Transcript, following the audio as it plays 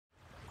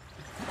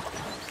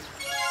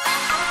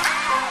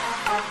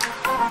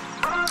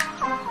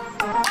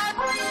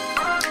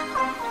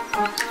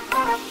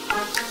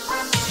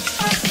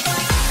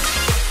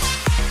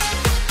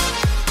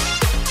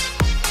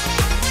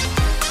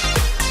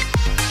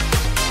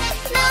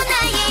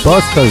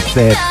Busters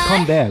said,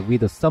 "Come back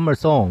with a summer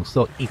song,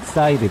 so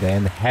excited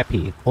and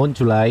happy" on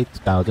July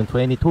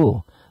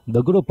 2022.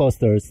 The group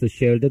Busters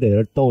shared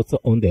their thoughts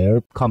on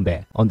their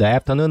comeback on the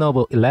afternoon of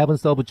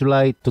 11th of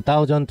July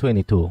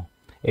 2022.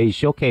 A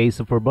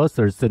showcase for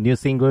Busters' new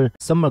single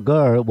Summer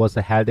Girl was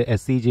held at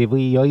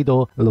CGV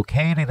Yeouido,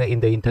 located in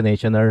the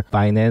International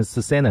Finance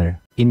Center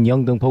in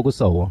Yeongdeung-pogu,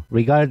 Seoul.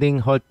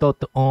 Regarding her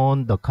thought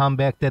on the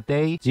comeback that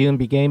day, Jiun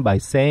began by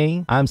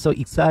saying, "I'm so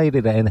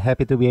excited and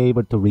happy to be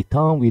able to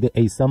return with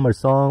a summer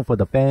song for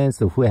the fans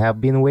who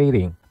have been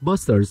waiting."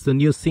 Busters'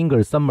 new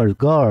single Summer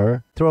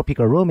Girl,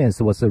 Tropical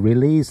Romance, was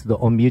released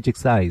on music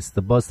sites.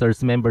 The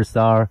Busters members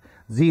are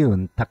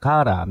Jiun,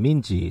 Takara,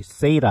 Minji,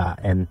 Seira,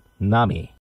 and Nami.